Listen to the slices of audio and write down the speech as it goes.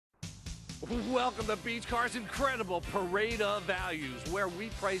Welcome to Beach Car's incredible parade of values, where we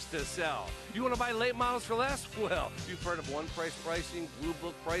price to sell. You want to buy late models for less? Well, you've heard of one-price pricing, blue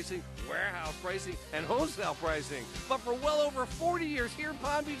book pricing, warehouse pricing, and wholesale pricing. But for well over 40 years here in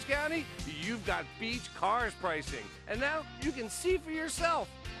Palm Beach County, you've got Beach Car's pricing. And now you can see for yourself.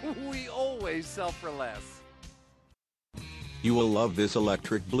 We always sell for less. You will love this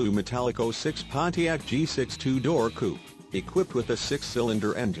electric blue metallic 06 Pontiac G6 two-door coupe, equipped with a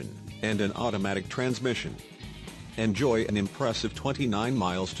 6-cylinder engine and an automatic transmission. Enjoy an impressive 29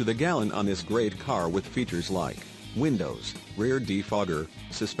 miles to the gallon on this great car with features like windows, rear defogger,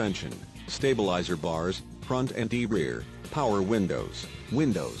 suspension, stabilizer bars, front and rear, power windows,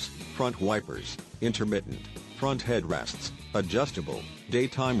 front wipers, intermittent, front headrests, adjustable,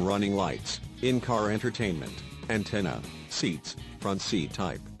 daytime running lights, in-car entertainment, antenna, seats, front seat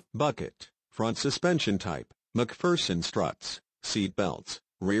type, bucket, front suspension type, Macpherson Struts, seat belts,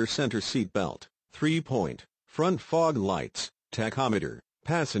 rear center seat belt, 3-point, front fog lights, tachometer,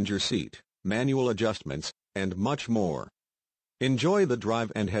 passenger seat, manual adjustments, and much more. Enjoy the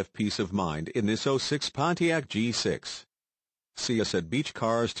drive and have peace of mind in this 06 Pontiac G6. See us at Beach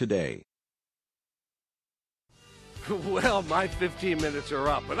Cars today. Well, my 15 minutes are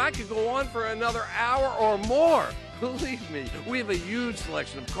up, and I could go on for another hour or more. Believe me, we have a huge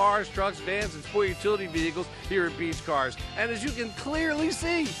selection of cars, trucks, vans, and sport utility vehicles here at Beach Cars. And as you can clearly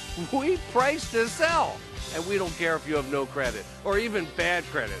see, we price to sell. And we don't care if you have no credit or even bad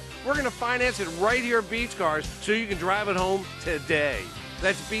credit. We're going to finance it right here at Beach Cars so you can drive it home today.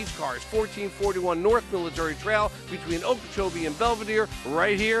 That's Beach Cars, 1441 North Military Trail between Okeechobee and Belvedere,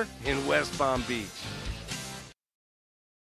 right here in West Palm Beach.